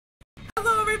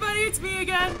it's me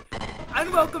again,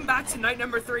 and welcome back to night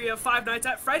number 3 of Five Nights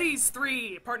at Freddy's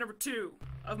 3, part number 2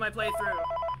 of my playthrough.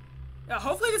 Yeah,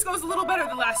 hopefully this goes a little better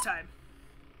than last time.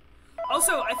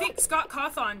 Also, I think Scott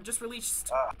Cawthon just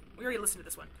released, we already listened to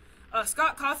this one.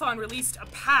 Scott Cawthon released a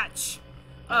patch,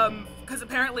 because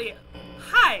apparently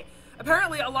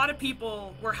a lot of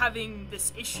people were having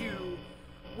this issue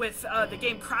with the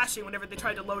game crashing whenever they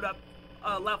tried to load up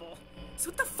a level. So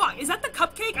what the fuck? Is that the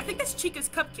cupcake? I think that's Chica's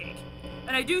cupcake.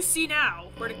 And I do see now.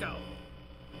 Where'd it go?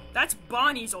 That's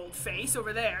Bonnie's old face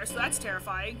over there, so that's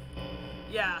terrifying.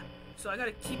 Yeah, so I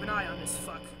gotta keep an eye on this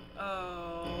fuck.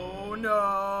 Oh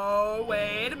no,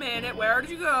 wait a minute, where did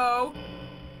you go?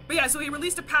 But yeah, so he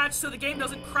released a patch so the game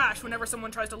doesn't crash whenever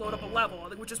someone tries to load up a level,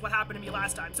 which is what happened to me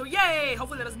last time. So yay!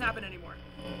 Hopefully that doesn't happen anymore.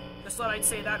 Just thought I'd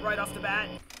say that right off the bat.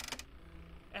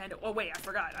 And, oh wait, I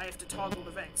forgot. I have to toggle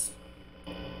the vents.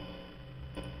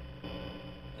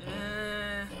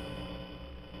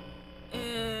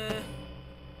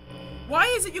 Why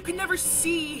is it you can never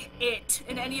see it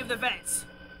in any of the vents?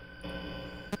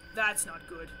 That's not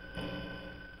good.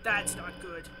 That's not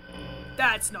good.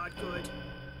 That's not good.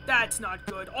 That's not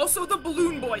good. Also, the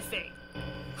balloon boy thing.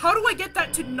 How do I get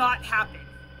that to not happen?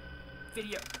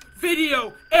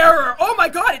 Video error. Oh my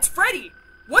god, it's Freddy.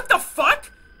 What the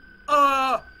fuck?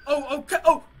 Oh, okay.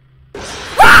 Oh.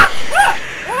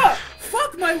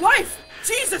 Fuck my life.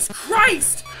 Jesus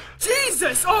Christ.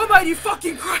 Jesus almighty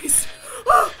fucking Christ.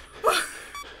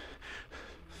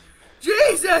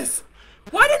 Jesus.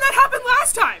 Why didn't that happen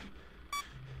last time?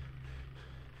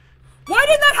 Why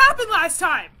didn't that happen last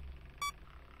time?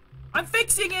 I'm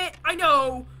fixing it. I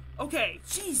know. Okay.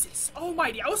 Jesus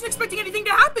almighty. I wasn't expecting anything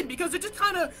to happen because it just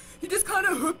he just kind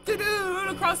of hooked it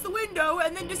across the window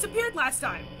and then disappeared last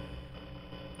time.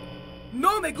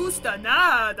 No me gusta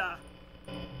nada.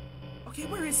 Okay,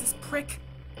 where is this prick?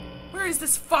 Where is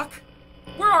this fuck?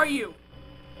 Where are you?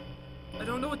 I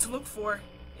don't know what to look for.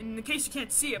 And in case you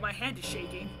can't see it, my hand is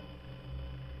shaking.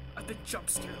 I've been jump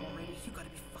scared already. You gotta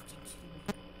be fucking kidding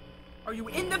me. Are you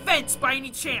in the vents by any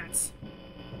chance?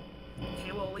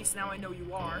 Okay, well at least now I know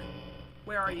you are.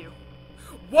 Where are you?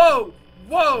 Whoa!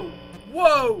 Whoa!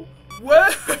 Whoa!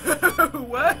 Whoa!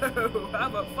 Whoa! How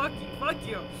about fuck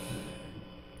you?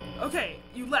 Okay,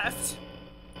 you left.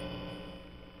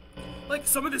 Like,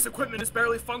 some of this equipment is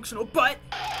barely functional, but...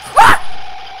 Ah!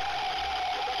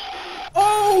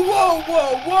 Oh, whoa,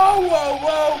 whoa, whoa, whoa,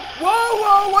 whoa, whoa,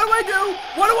 whoa, what do I do?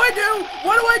 What do I do?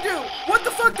 What do I do? What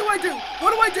the fuck do I do?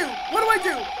 What do I do? What do I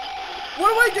do? What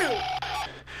do I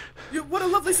do? What a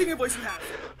lovely singing voice you have.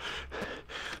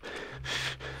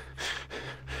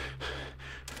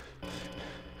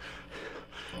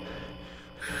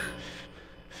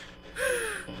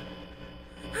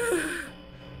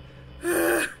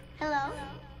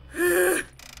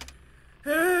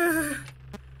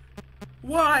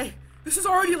 Why? This is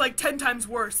already like 10 times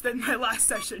worse than my last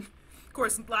session. Of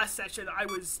course, last session I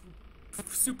was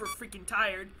super freaking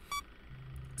tired.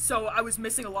 So I was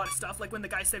missing a lot of stuff. Like when the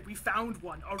guy said we found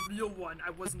one, a real one, I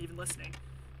wasn't even listening.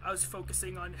 I was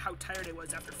focusing on how tired I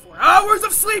was after 4 hours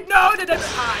of sleep. No, no, no, no.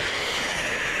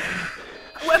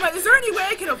 Is there any way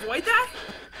I can avoid that?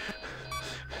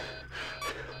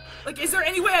 Like, is there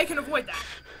any way I can avoid that?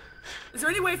 Is there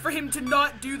any way for him to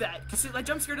not do that? Because that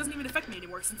jump scare doesn't even affect me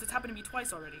anymore since it's happened to me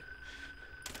twice already.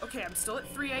 Okay, I'm still at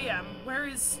 3 a.m. Where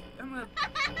is... I'm gonna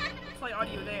play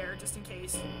audio there, just in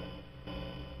case.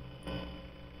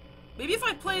 Maybe if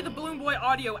I play the Balloon Boy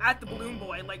audio at the Balloon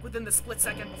Boy, like within the split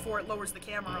second before it lowers the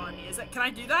camera on me, can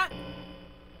I do that?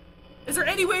 Is there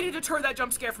any way to deter that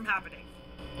jump scare from happening?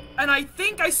 And I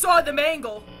think I saw the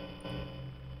mangle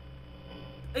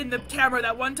in the camera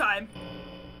that one time.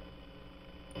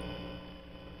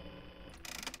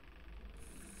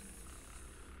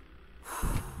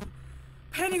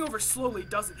 Panning over slowly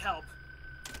doesn't help.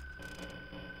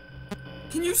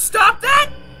 Can you stop that?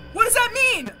 What does that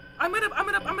mean? I'm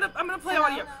gonna play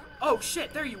audio. Oh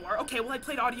shit, there you are. Okay, well I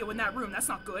played audio in that room. That's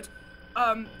not good.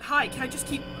 Hi, can I just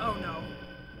keep... Oh no.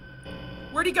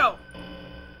 Where'd he go?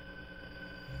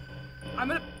 I'm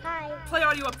gonna play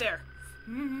audio up there.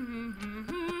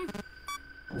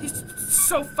 He's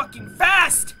so fucking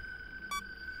fast!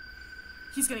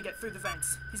 He's gonna get through the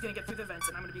vents. He's gonna get through the vents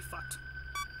and I'm gonna be fucked.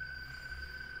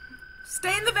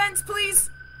 Stay in the vents, please!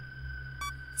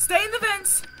 Stay in the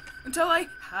vents until I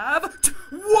have...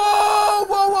 Whoa!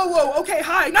 Whoa, whoa, whoa! Okay,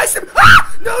 hi! Nice to...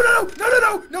 Ah! No, no, no! No, no,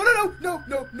 no! No, no, no!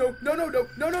 No, no, no!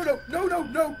 No, no, no! No, no,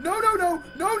 no! No, no, no!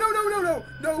 No, no, no, no, no!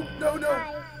 No, no, no!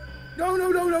 No, no,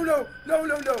 no, no, no! No,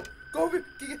 no, no! Go over...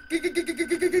 Can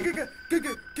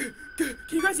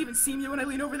you guys even see me when I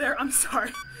lean over there? I'm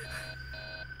sorry.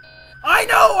 I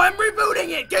know! I'm rebooting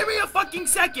it! Give me a fuck... fucking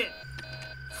second!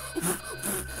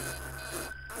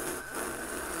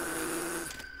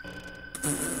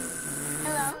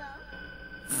 Hello?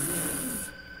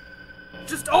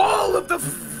 Just all of the...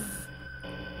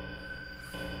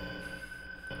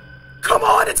 Come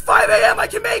on, it's 5 a.m. I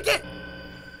can make it!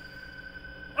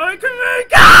 I can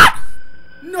make it!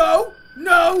 No!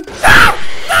 No! No! No!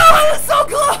 I was so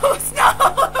close! No!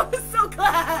 I was so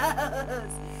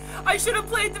close! I should have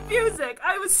played the music!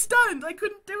 I was stunned! I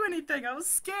couldn't do anything! I was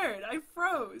scared! I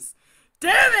froze!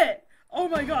 Damn it! Oh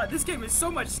my god, this game is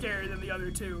so much scarier than the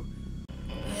other two.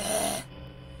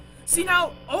 See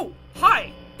now... Oh,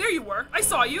 hi! There you were! I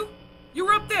saw you! You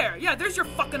were up there! Yeah, there's your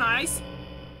fucking eyes!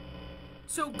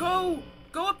 So go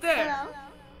up there! Hello?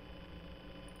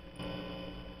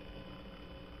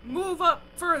 Move up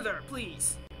further,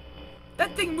 please.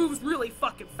 That thing moves really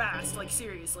fucking fast, like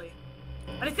seriously.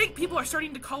 And I think people are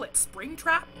starting to call it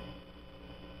Springtrap.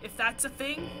 If that's a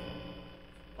thing.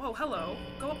 Oh, hello.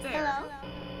 Go up there. Hello?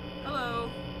 Hello.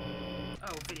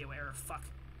 Oh, video error. Fuck.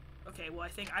 Okay, well I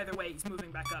think either way he's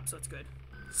moving back up, so it's good.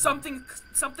 Something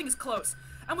is close.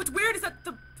 And what's weird is that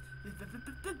the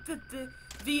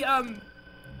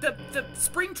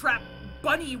Springtrap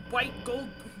bunny gold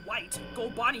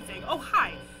Bonnie thing. Oh,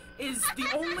 hi. Is the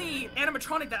only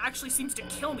animatronic that actually seems to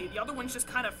kill me. The other ones just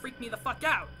kind of freak me the fuck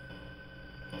out.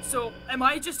 So, am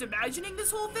I just imagining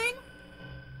this whole thing?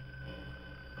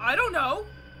 I don't know.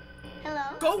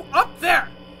 Hello? Go up there!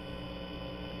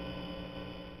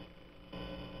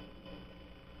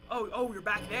 Oh, you're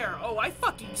back there. Oh, I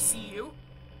fucking see you.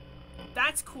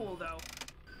 That's cool, though.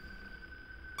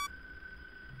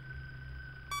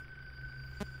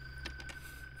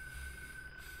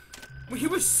 He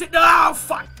was sitting. Oh,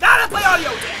 fuck! Now to play audio,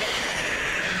 damn it!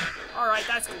 Alright,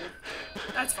 that's cool.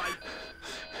 That's fine.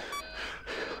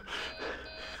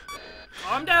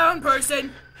 Calm down,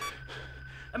 person.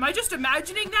 Am I just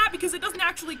imagining that? Because it doesn't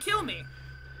actually kill me.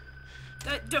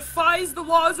 That defies the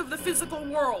laws of the physical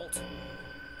world.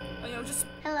 You know, just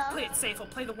Hello? play it safe. I'll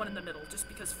play the one in the middle, just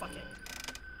because fuck it.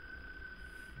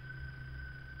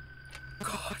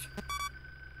 God.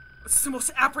 It's the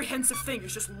most apprehensive thing,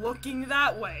 is just looking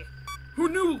that way. Who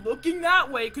knew looking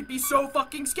that way could be so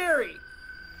fucking scary?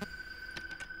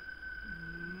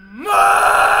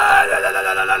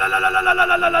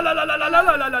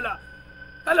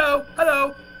 Hello, hello,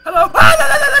 hello,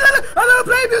 hello,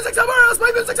 play music somewhere else,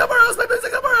 play music somewhere else, play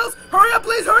music somewhere else. Hurry up,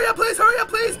 please, hurry up, please, hurry up,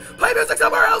 please. Play music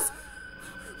somewhere else.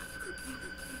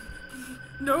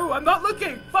 No, I'm not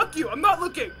looking. Fuck you, I'm not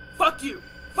looking. Fuck you,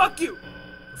 fuck you.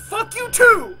 Fuck you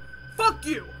too. Fuck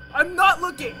you. I'm not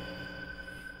looking.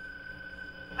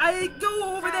 I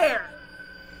go over there.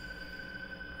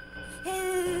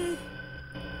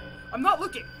 I'm not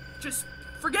looking. Just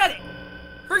forget it.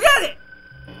 Forget it.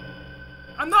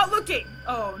 I'm not looking.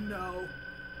 Oh no.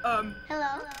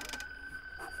 Hello?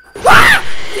 Ah!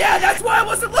 Yeah, that's why I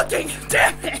wasn't looking.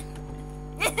 Damn it.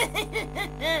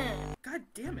 God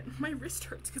damn it. My wrist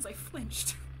hurts because I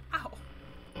flinched. Ow.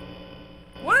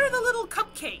 What are the little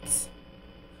cupcakes?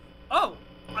 Oh,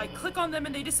 I click on them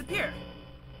and they disappear.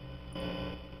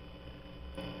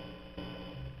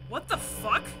 What the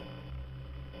fuck?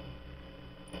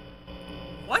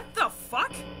 What the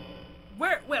fuck?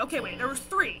 Wait, okay, there was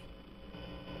 3.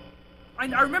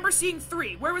 I remember seeing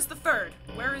 3. Where was the 3rd?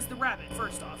 Where is the rabbit,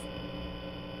 first off?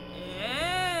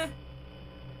 I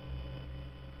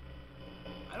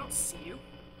don't see you.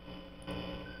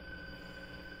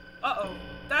 Uh-oh,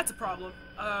 that's a problem.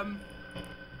 Ha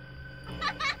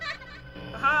ha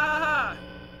ha!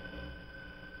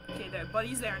 Okay, there,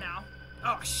 buddy's there now.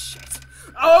 Oh, shit.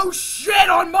 Oh, shit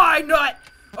on my nut!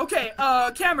 Okay,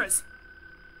 cameras.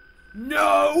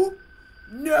 No!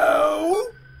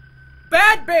 No!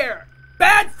 Bad bear!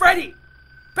 Bad Freddy!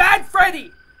 Bad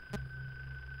Freddy!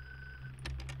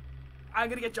 I'm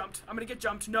gonna get jumped. I'm gonna get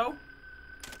jumped. No.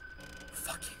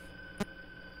 Fucking.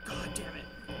 God damn it.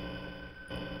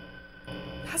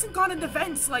 It hasn't gone into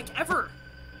vents, like, ever.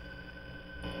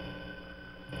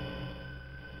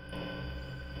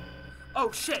 Oh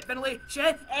shit,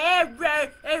 ventilation.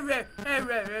 Error, error,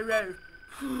 error, error.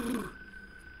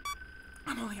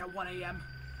 I'm only at 1 a.m.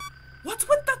 What's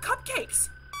with the cupcakes?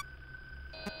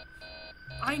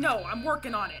 I know, I'm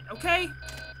working on it, okay?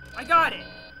 I got it.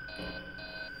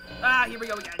 Ah, here we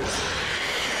go again.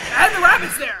 And the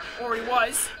rabbit's there! Or he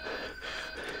was.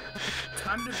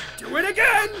 Time to do it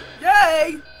again!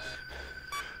 Yay!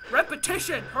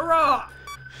 Repetition, hurrah!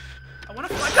 I wanna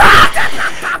find—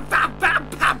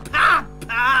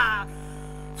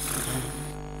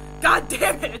 God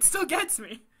damn it, it still gets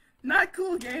me. Not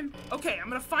cool, game. Okay, I'm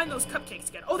gonna find those cupcakes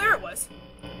again. Oh, there it was.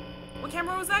 What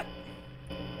camera was that?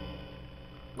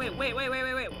 Wait.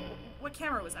 What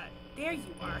camera was that? There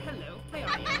you are. Hello. Play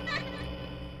on me.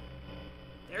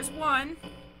 There's one.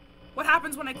 What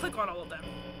happens when I click on all of them?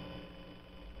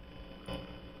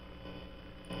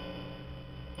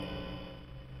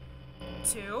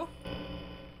 Two.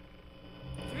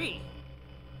 Three.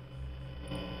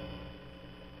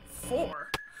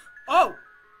 Four. Oh!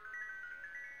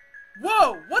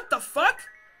 Whoa! What the fuck?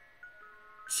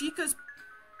 Chica's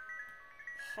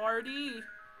party.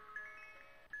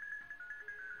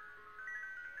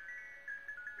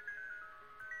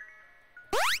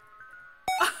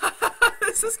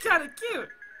 This is kind of cute.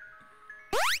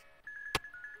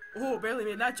 Oh, barely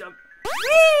made that jump. Whee!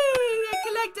 I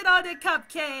collected all the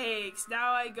cupcakes.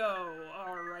 Now I go.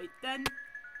 Alright then.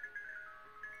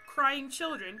 Crying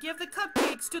children. Give the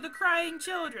cupcakes to the crying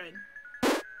children.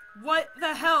 What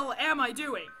the hell am I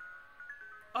doing?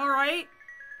 Alright.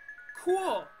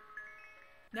 Cool.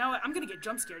 Now I'm gonna get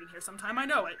jump scared in here sometime. I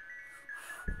know it.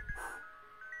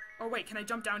 Oh wait, can I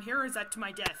jump down here or is that to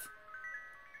my death?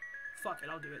 Fuck it,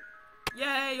 I'll do it.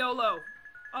 Yay, YOLO.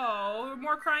 Oh,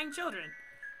 more crying children.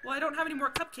 Well, I don't have any more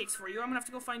cupcakes for you. I'm gonna have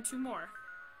to go find 2 more.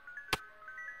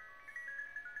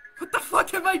 What the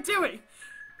fuck am I doing?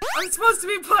 I'm supposed to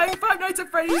be playing Five Nights at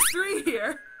Freddy's 3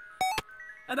 here.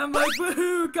 And I'm like,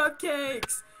 woohoo,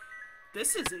 cupcakes.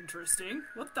 This is interesting.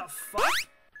 What the fuck?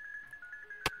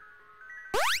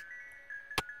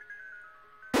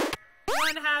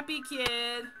 One happy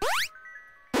kid.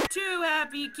 2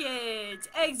 happy kids.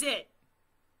 Exit.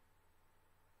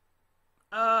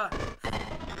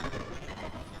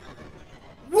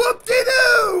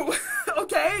 Whoop-de-doo!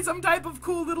 Okay, some type of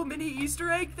cool little mini Easter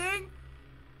egg thing.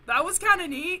 That was kind of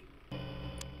neat.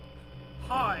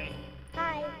 Hi.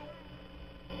 Hi.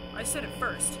 I said it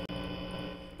first.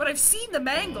 But I've seen the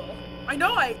mangle. I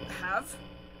know I have.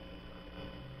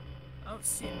 Oh,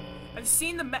 see it. I've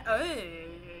seen the mangle.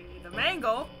 The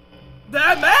mangle?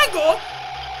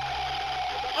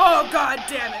 Oh, god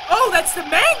damn it. Oh, that's the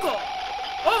mangle!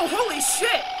 Oh, holy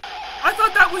shit! I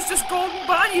thought that was just Golden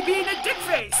Bonnie being a dick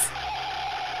face.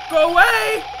 Go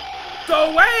away!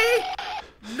 Go away!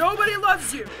 Nobody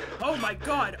loves you. Oh my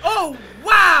god. Oh,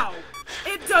 wow!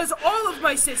 It does all of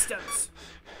my systems.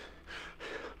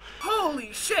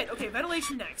 Holy shit. Okay,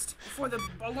 ventilation next. Before the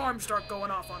alarms start going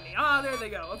off on me. Ah, there they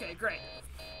go. Okay, great.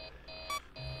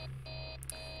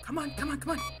 Come on.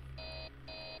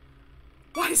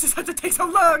 Why does this have to take so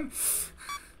long?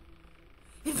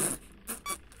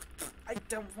 I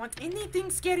don't want anything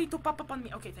scary to pop up on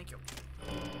me. Okay, thank you.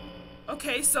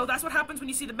 Okay, so that's what happens when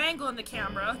you see the mangle in the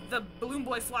camera. The balloon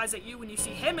boy flies at you when you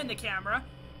see him in the camera.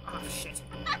 Oh, shit.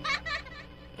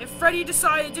 If Freddy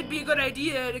decided it'd be a good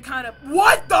idea to kind of...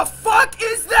 What the fuck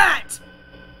is that?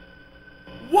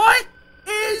 What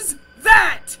is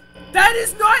that? That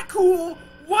is not cool.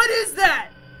 What is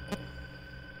that?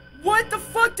 What the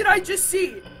fuck did I just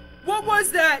see? What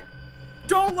was that?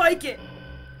 Don't like it.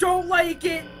 Don't like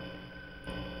it.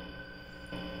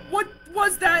 What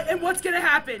was that and what's gonna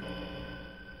happen?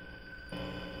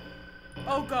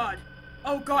 Oh god.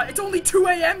 Oh god. It's only 2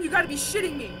 a.m.? You gotta be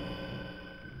shitting me.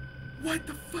 What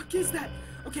the fuck is that?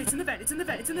 Okay, it's in the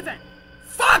vent.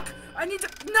 Fuck! I need to...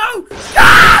 No!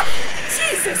 Ah!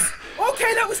 Jesus!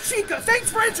 Okay, that was Chica.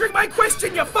 Thanks for answering my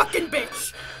question, you fucking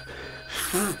bitch!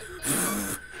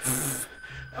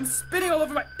 I'm spitting all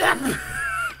over my...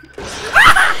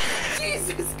 Ah!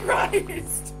 Jesus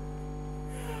Christ!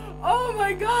 Oh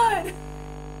my god!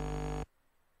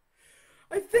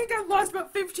 I think I've lost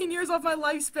about 15 years off my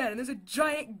lifespan, and there's a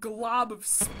giant glob of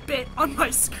spit on my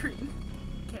screen.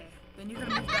 Okay, then you're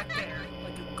gonna move back there,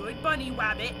 like a good bunny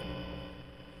wabbit.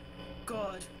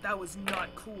 God, that was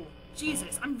not cool.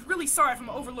 Jesus, I'm really sorry if I'm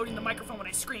overloading the microphone when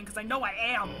I scream, because I know I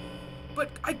am. But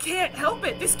I can't help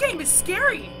it. This game is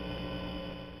scary.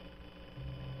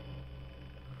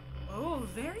 Oh,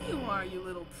 there you are, you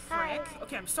little prick.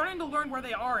 Okay, I'm starting to learn where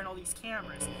they are in all these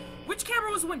cameras. Which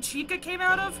camera was when Chica came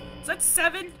out of? Is that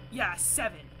 7? Yeah,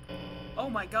 7. Oh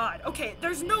my god. Okay,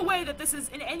 there's no way that this is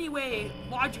in any way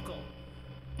logical.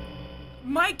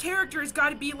 My character has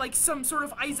got to be like some sort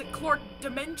of Isaac Clarke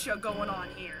dementia going on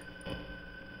here.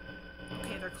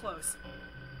 Okay, they're close.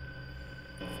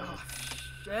 Oh,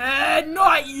 shit.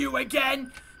 Not you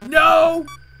again! No!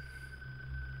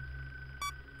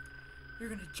 You're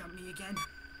gonna jump me again.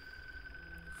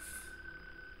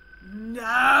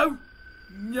 No!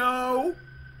 No!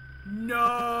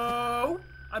 No!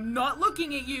 I'm not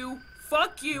looking at you.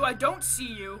 Fuck you, I don't see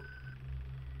you.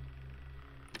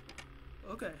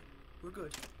 Okay, we're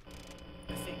good.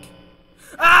 I think.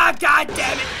 Ah, god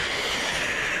damn it!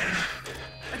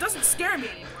 It doesn't scare me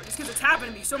anymore, just because it's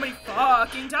happened to me so many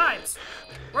fucking times.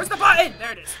 Where's the button?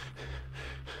 There it is.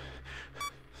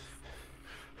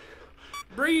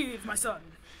 Breathe, my son.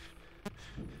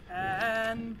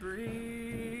 And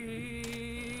breathe.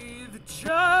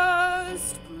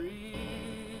 Just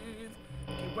breathe.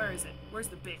 Okay, where is it? Where's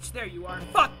the bitch? There you are.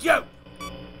 Fuck you!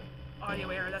 Audio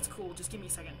error, that's cool. Just give me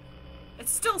a second.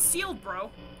 It's still sealed,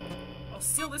 bro. I'll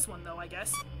seal this one, though, I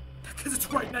guess. Because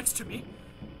it's right next to me.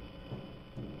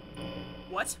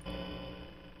 What?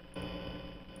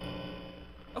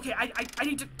 Okay, I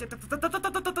need to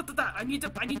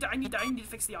I need to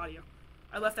fix the audio.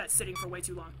 I left that sitting for way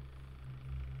too long.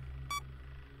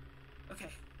 Okay.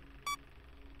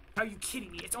 Are you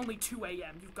kidding me? It's only 2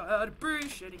 a.m. You've got to be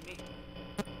shitting me.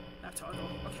 That's toggle.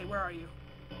 Okay, where are you?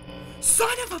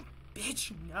 Son of a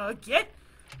bitch nugget!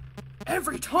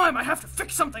 Every time I have to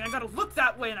fix something, I gotta look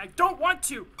that way, and I don't want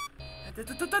to.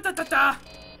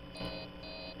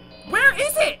 Where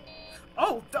is it?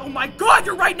 Oh my god,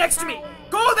 you're right next to me!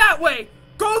 Go that way!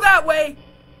 Go that way!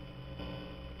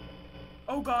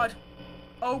 Oh god.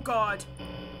 Oh god.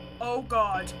 Oh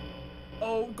god.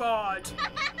 Oh god.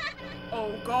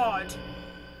 Oh god.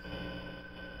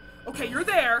 Okay, you're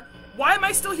there. Why am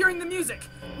I still hearing the music?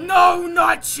 No,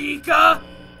 not Chica!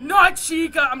 Not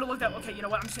Chica! I'm gonna look that. Okay, you know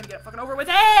what? I'm just gonna get it fucking over with.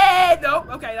 Hey! No!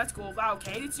 Okay, that's cool. Wow,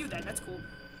 okay, it's you then. That's cool.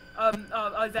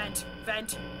 Vent.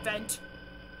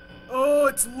 Oh,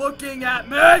 it's looking at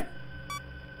me!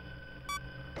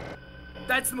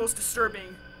 That's the most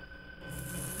disturbing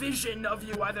vision of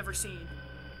you I've ever seen.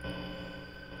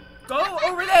 Go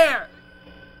over there!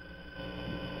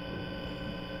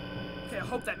 Okay, I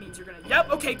hope that means you're gonna...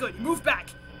 Yep, okay, good. You move back.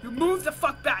 You move the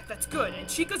fuck back. That's good. And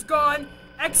Chica's gone.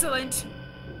 Excellent.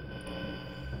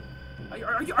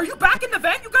 Are you back in the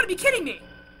vent? You gotta be kidding me!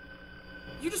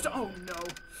 You just... Oh, no.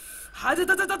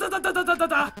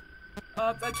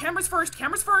 Cameras first.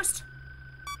 Cameras first.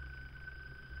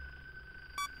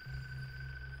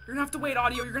 You're gonna have to wait,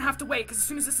 audio. You're gonna have to wait, because as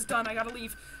soon as this is done, I gotta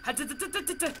leave.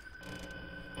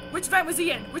 Which vent was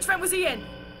he in? Which vent was he in?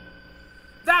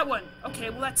 That one. Okay,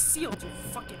 well, that's sealed, you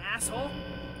fucking asshole.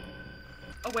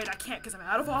 Oh, wait, I can't, because I'm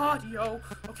out of audio.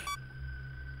 Okay.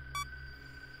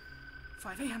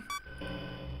 5 a.m.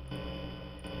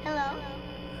 Hello? Now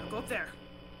go up there.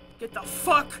 Get the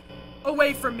fuck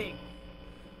away from me.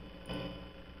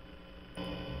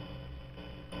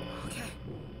 Okay.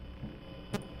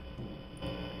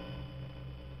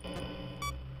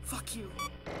 Fuck you.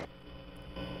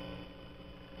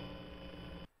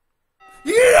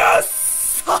 Yes!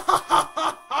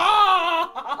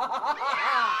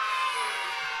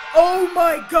 Oh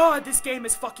my god, this game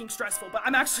is fucking stressful, but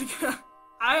I'm actually gonna...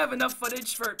 I have enough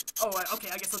footage for... Oh,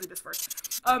 okay, I guess I'll do this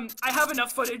first. I have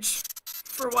enough footage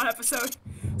for one episode,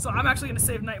 so I'm actually gonna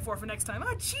save Night 4 for next time.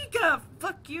 Oh, Chica!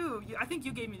 Fuck you! I think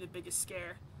you gave me the biggest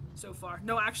scare so far.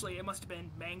 No, actually, it must have been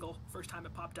Mangle, first time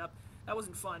it popped up. That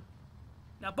wasn't fun.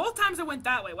 Now, both times I went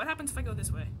that way. What happens if I go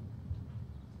this way?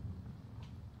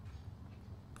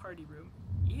 Party room.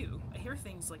 Ew. I hear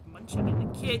things like munching in the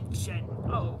kitchen.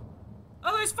 Oh.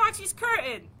 Oh, there's Foxy's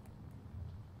curtain!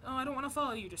 Oh, I don't want to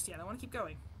follow you just yet. I want to keep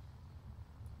going.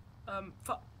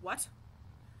 What?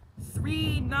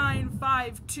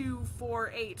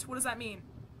 395248. What does that mean?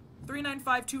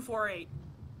 395248.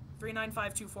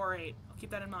 395248. I'll keep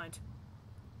that in mind.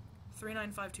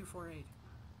 395248.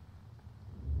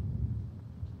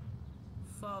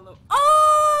 Follow.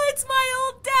 Oh, it's my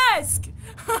old desk!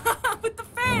 With the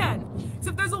fan!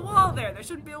 Except there's a wall there. There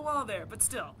shouldn't be a wall there, but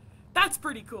still. That's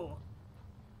pretty cool.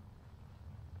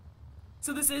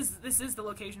 So this is the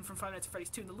location from Five Nights at Freddy's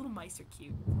 2, and the little mice are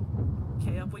cute.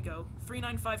 Okay, up we go.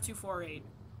 395248.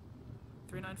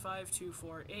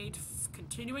 395248.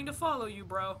 Continuing to follow you,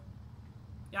 bro.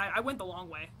 Yeah, I went the long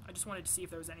way. I just wanted to see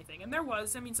if there was anything. And there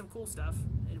was. I mean, some cool stuff.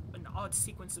 An odd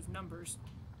sequence of numbers.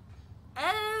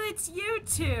 Oh, it's you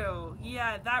two!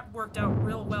 Yeah, that worked out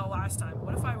real well last time.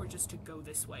 What if I were just to go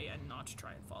this way and not to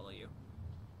try and follow you?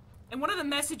 And one of the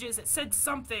messages, it said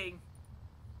something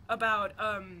about,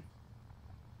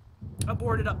 a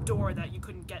boarded up door that you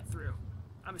couldn't get through.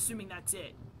 I'm assuming that's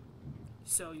it.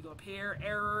 So you go up here,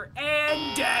 error,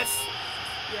 and death!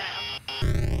 Yeah.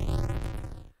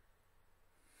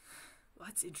 Well,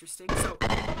 that's interesting. So,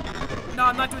 no,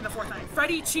 I'm not doing the fourth time.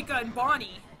 Freddy, Chica, and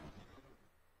Bonnie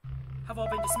have all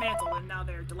been dismantled, and now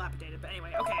they're dilapidated. But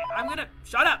anyway, okay,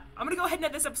 shut up! I'm gonna go ahead and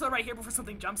end this episode right here before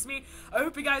something jumps me. I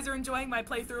hope you guys are enjoying my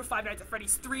playthrough of Five Nights at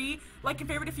Freddy's 3. Like and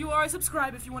favorite if you are,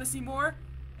 subscribe if you want to see more.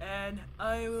 And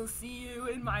I will see you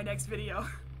in my next video.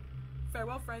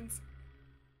 Farewell, friends.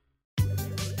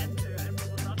 Enter and we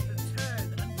will not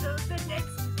return until the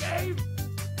next game.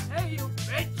 Hey, you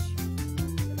bitch!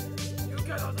 You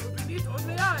cannot open it,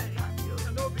 only I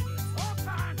can open it.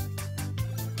 Open!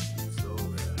 So,